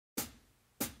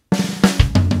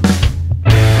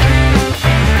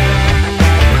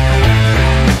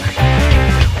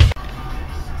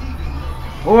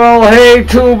Hey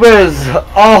tubers,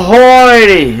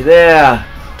 ahoy there,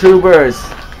 tubers.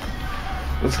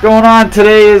 What's going on?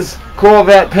 Today is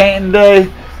Corvette painting day,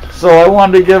 so I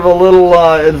wanted to give a little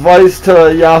advice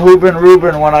to Yahoo Ben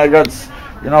Ruben when I got,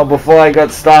 before I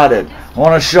got started. I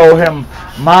want to show him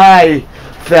my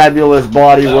fabulous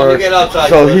body work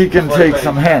so he can take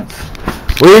some hints.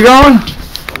 Where you going?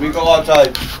 We go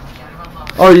outside.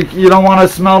 Oh, you don't want to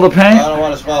smell the paint? I don't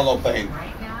want to smell no paint.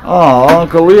 Oh,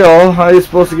 Uncle Leo, how are you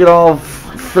supposed to get all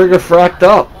fracked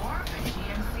up?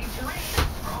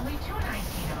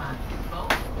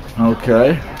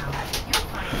 Okay.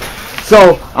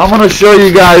 So, I'm going to show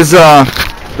you guys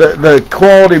the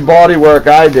quality body work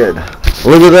I did.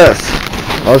 Look at this.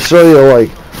 I'll show you,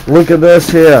 look at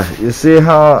this here. You see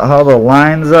how the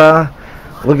lines are?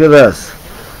 Look at this.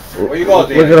 Where you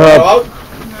going, look at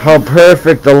how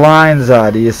perfect the lines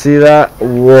are. Do you see that?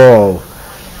 Whoa.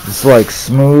 It's like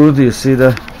smooth. You see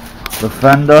the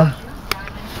fender?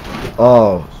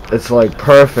 Oh, it's like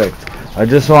perfect. I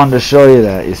just wanted to show you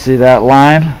that. You see that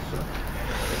line?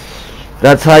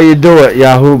 That's how you do it,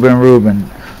 Yahoo Ben Ruben.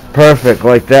 Perfect,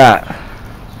 like that.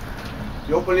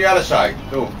 You open the other side,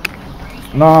 too.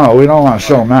 No, we don't want to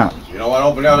show them that. You don't want to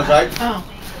open the other side? Oh.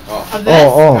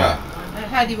 Oh. Yeah.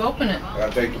 How do you open it? I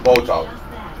gotta take the bolts out.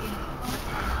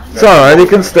 It's alright, you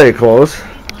can stay close.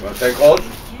 You want to stay close?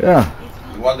 Yeah.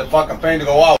 You want the fucking paint to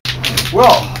go out.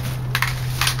 Well,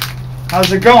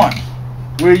 how's it going?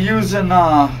 We're using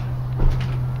the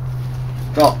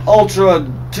Ultra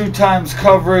 2x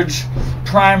coverage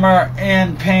primer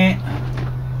and paint,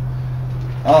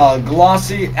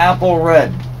 glossy apple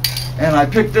red. And I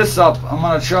picked this up. I'm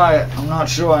gonna try it. I'm not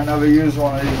sure. I never used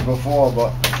one of these before,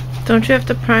 but Don't you have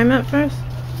to prime it first?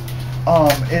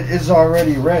 it is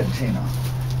already red, Tina.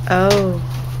 Oh.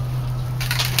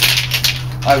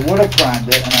 I would have primed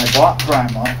it, and I bought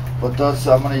primer, but thus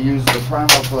I'm going to use the primer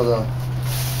for the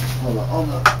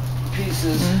other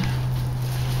pieces.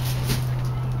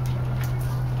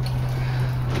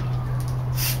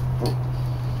 Oh,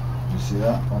 you see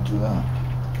that? Don't do that.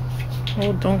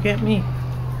 Oh, don't get me.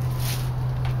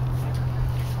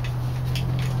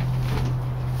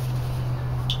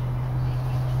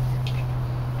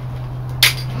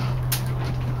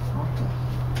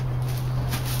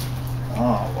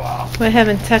 Oh, wow. We're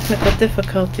having technical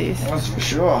difficulties. That's for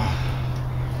sure.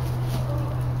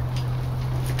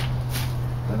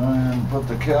 They don't even put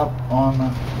the cap on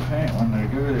the paint when they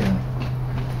give it in.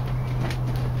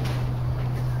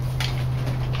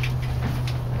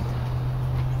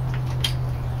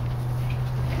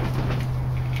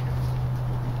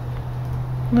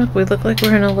 Look, we look like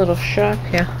we're in a little shop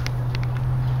here.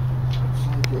 Looks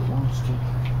like it wants to.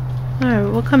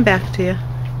 Alright, we'll come back to you.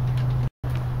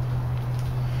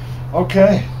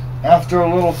 Okay, after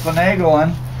a little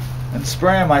finagling and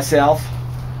spraying myself,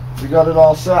 we got it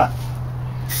all set.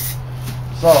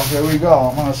 So here we go.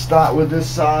 I'm going to start with this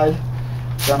side,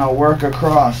 then I'll work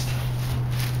across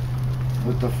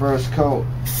with the first coat.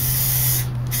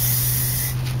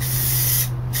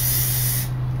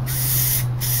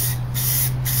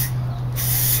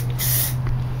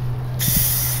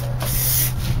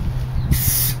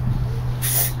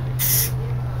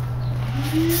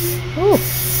 Ooh,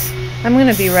 I'm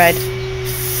gonna be red. No,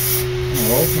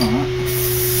 it's not.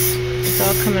 It's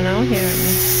all coming out here at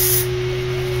me.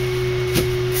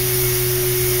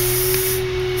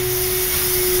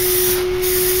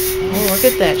 Oh, look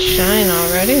at that shine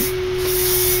already.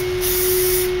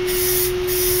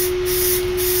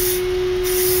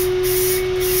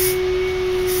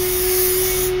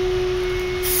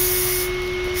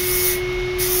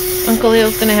 Uncle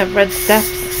Leo's gonna have red steps.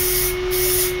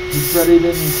 He said he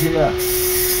didn't care.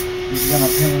 He's gonna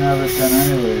paint everything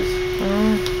anyways.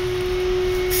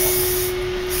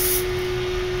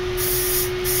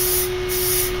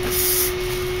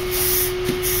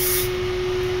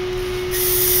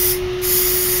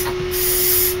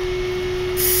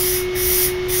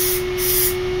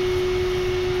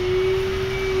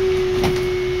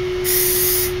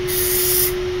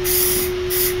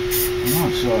 I'm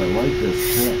not sure I like this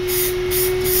tip.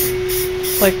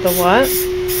 Like the what?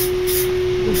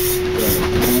 This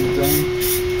paint thing.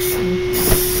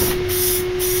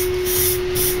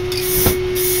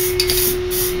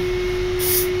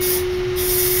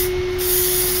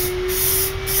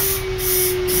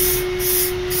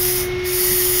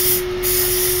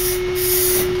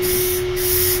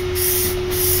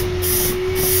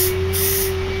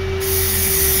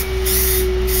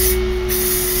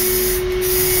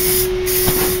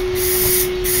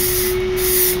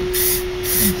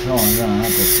 So I'm gonna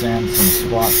have to sand some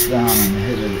spots down and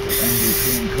hit it in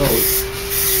between coats.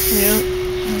 Yep.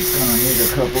 And it's gonna need a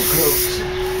couple coats.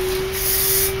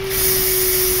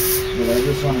 it. I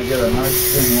just want to get a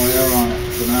nice thin layer on it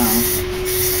for now.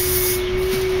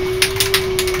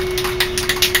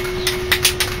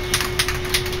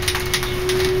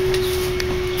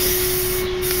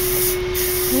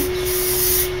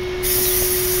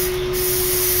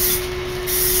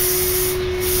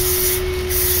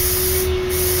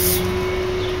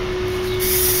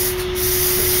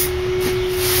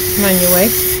 I'm on your way.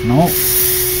 Nope.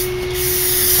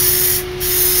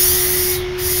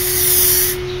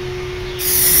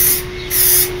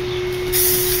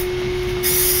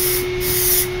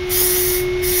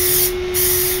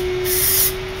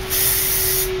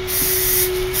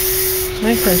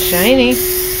 Nice and shiny.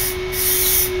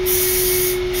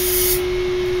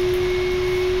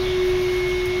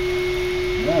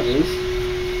 That is.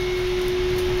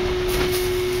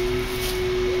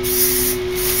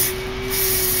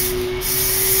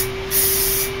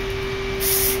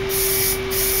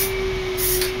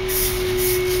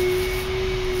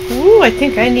 Ooh, I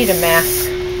think I need a mask.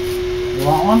 You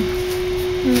want one?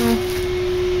 No.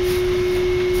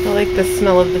 I like the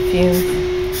smell of the fumes.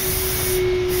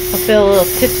 I'll feel a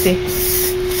little tipsy.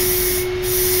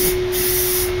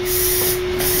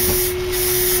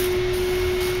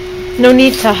 No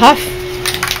need to huff.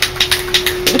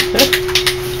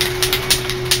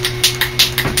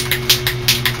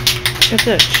 Look at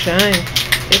that shine.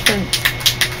 Different.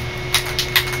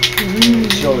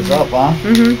 It shows up, huh?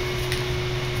 Mm-hmm.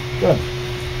 Good.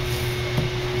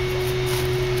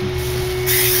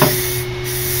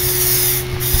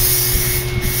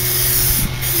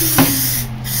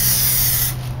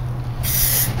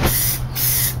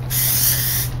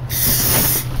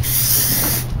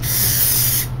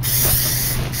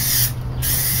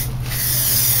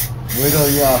 Wait till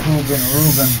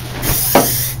Reuben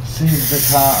sees the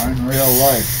car in real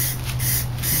life.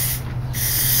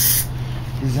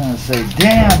 He's gonna say,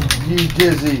 "Damn, you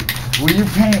Dizzy, will you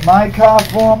paint my car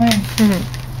for me?"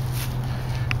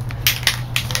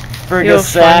 You're Friggin'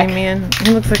 sack. funny, man.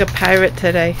 He looks like a pirate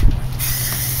today.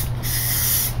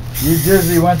 You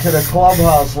Dizzy went to the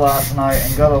clubhouse last night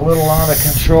and got a little out of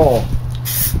control.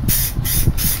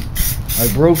 I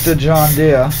broke the John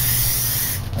Deere.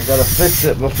 I gotta fix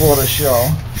it before the show.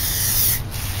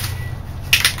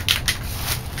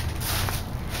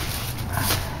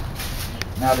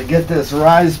 Now to get this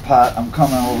rise pot, I'm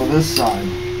coming over this side.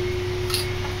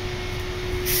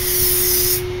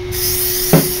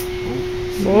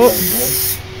 Oh.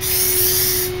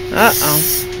 Uh-oh.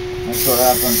 That's what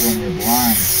happens when you're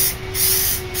blind.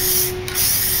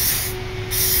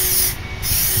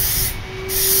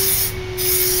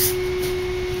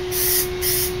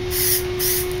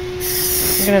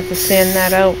 You're gonna have to sand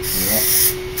that out. Yep.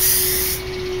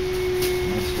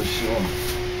 That's for sure.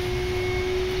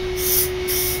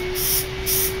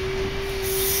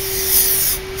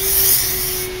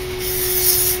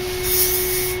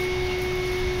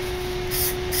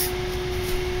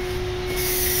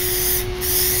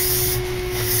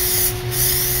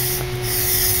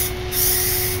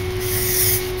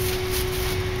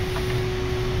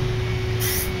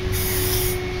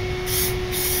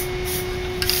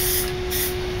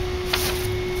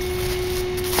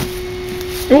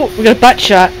 Oh, we got a butt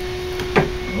shot.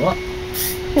 What?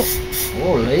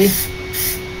 Holy.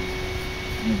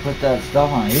 You put that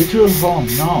stuff on YouTube? Oh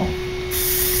no.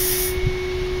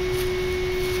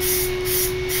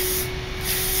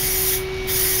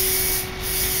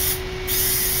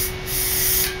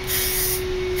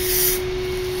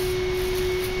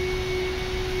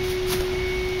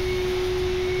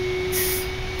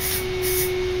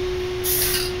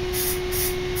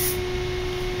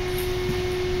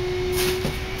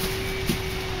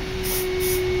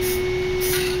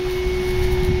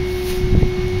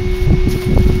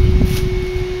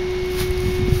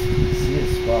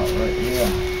 Right here.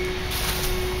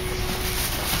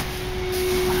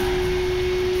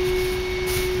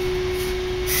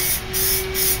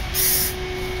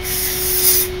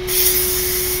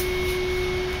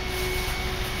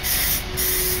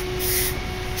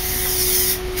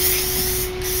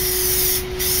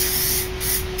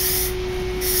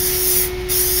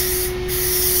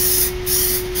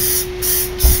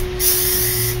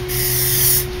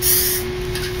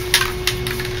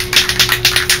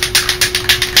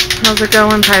 How's it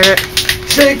going, pirate?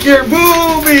 Shake your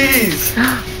boobies!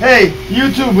 Hey,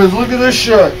 YouTubers, look at this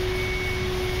shirt.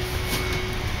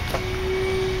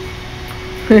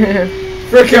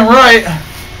 Frickin' right.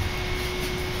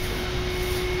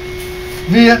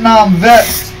 Vietnam Vet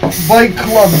Bike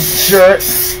Club shirt.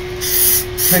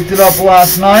 Picked it up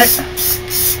last night.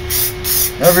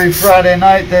 Every Friday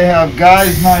night they have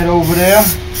guys' night over there.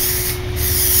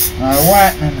 I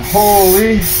went and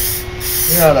holy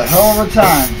We had a hell of a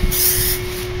time.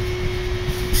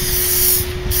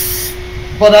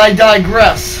 But I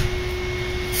digress.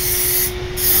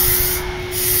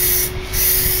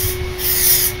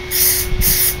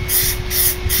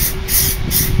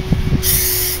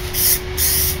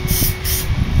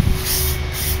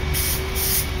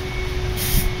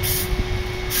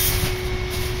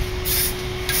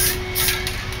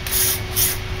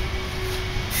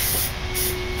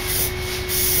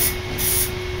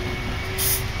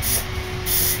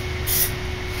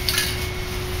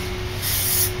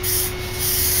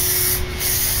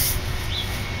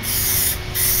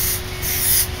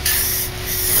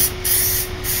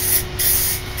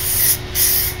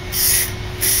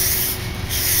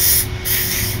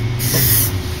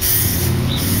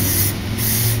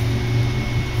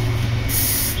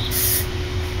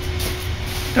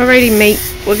 Alrighty, mate.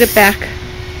 We'll get back.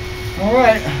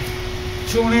 Alright.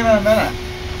 Tune in a minute.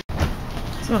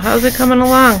 So how's it coming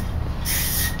along?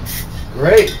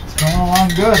 Great. It's coming along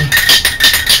good.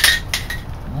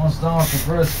 Almost done with the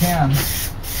first can.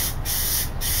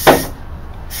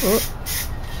 Oh.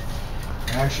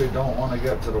 I actually don't want to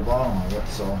get to the bottom of it,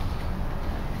 so.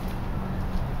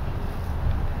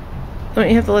 Don't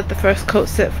you have to let the first coat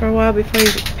sit for a while before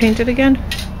you paint it again?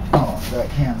 Oh, that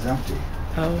can's empty.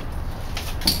 Oh.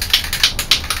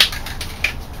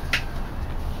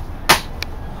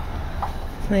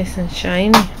 It's nice and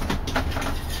shiny.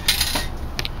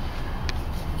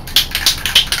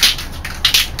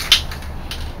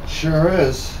 Sure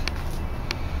is.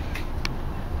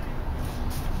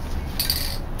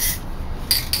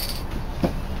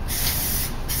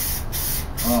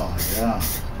 Oh, yeah.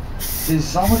 See,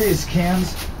 some of these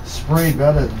cans spray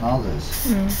better than others.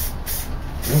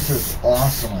 This is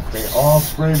awesome. If they all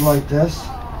sprayed like this.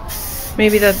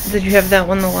 Maybe that. Did you have that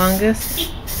one the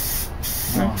longest?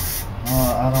 No.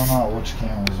 I don't know which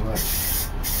can was which.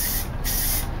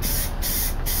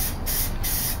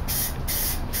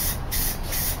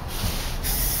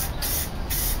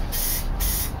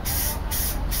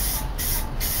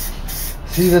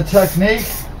 See the technique?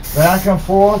 Back and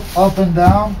forth, up and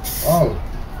down. Oh,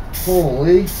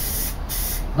 holy.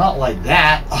 Not like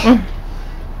that.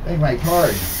 Make my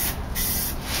card.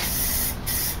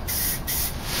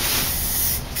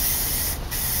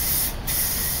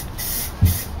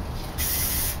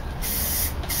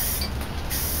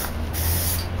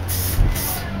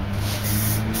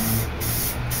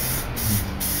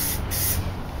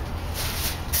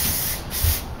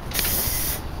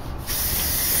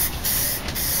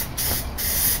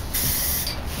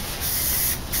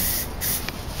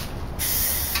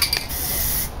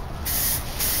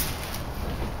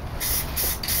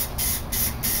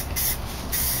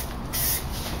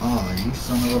 Oh, you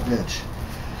son of a bitch.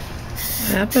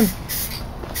 What happened?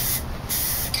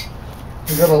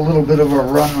 We got a little bit of a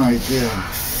run right there.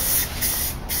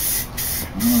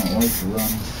 I don't like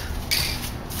runs.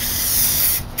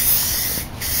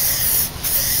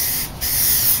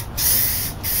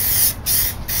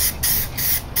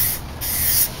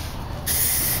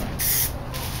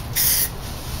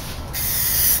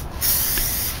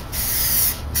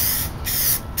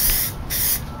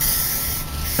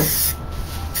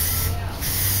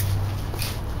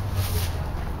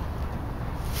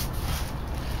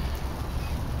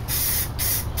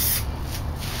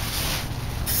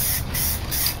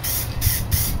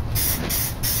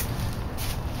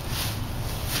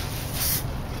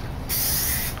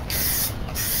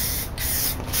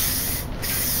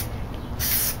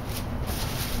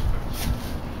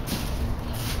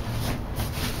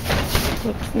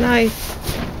 Looks nice.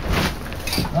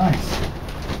 Nice.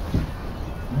 I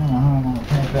don't know how I'm gonna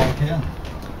paint back in.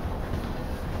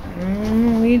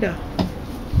 Lita.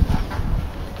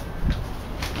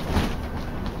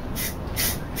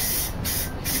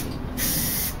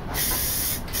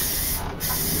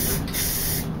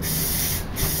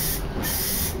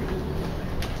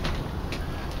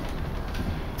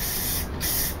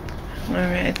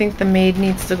 Alright, I think the maid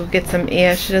needs to go get some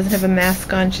air. She doesn't have a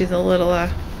mask on. She's a little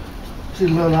She's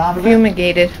a little out of it.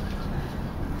 fumigated.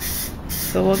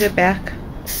 So we'll get back.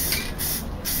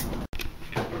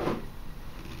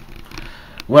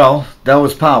 Well, that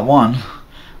was part one.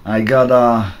 I got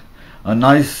a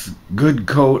nice good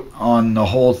coat on the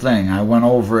whole thing. I went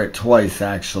over it twice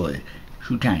actually.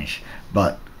 2 times.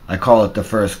 But I call it the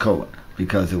first coat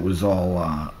because it was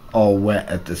all wet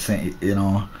at the same, you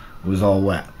know, it was all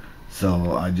wet.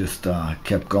 So I just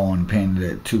kept going, painted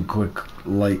it 2 quick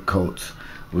light coats,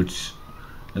 which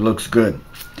it looks good.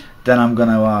 Then I'm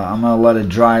gonna let it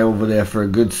dry over there for a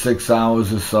good 6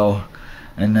 hours or so,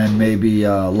 and then maybe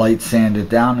light sand it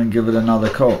down and give it another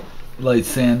coat. light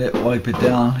sand it, wipe it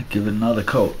down, give it another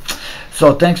coat.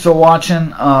 So thanks for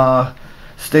watching.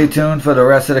 Stay tuned for the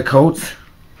rest of the coats.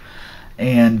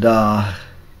 And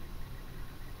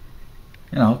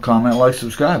you know, comment, like,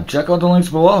 subscribe. Check out the links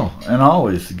below. And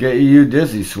always, get your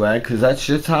Disney swag, because that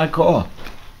shit's hardcore.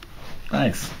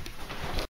 Thanks.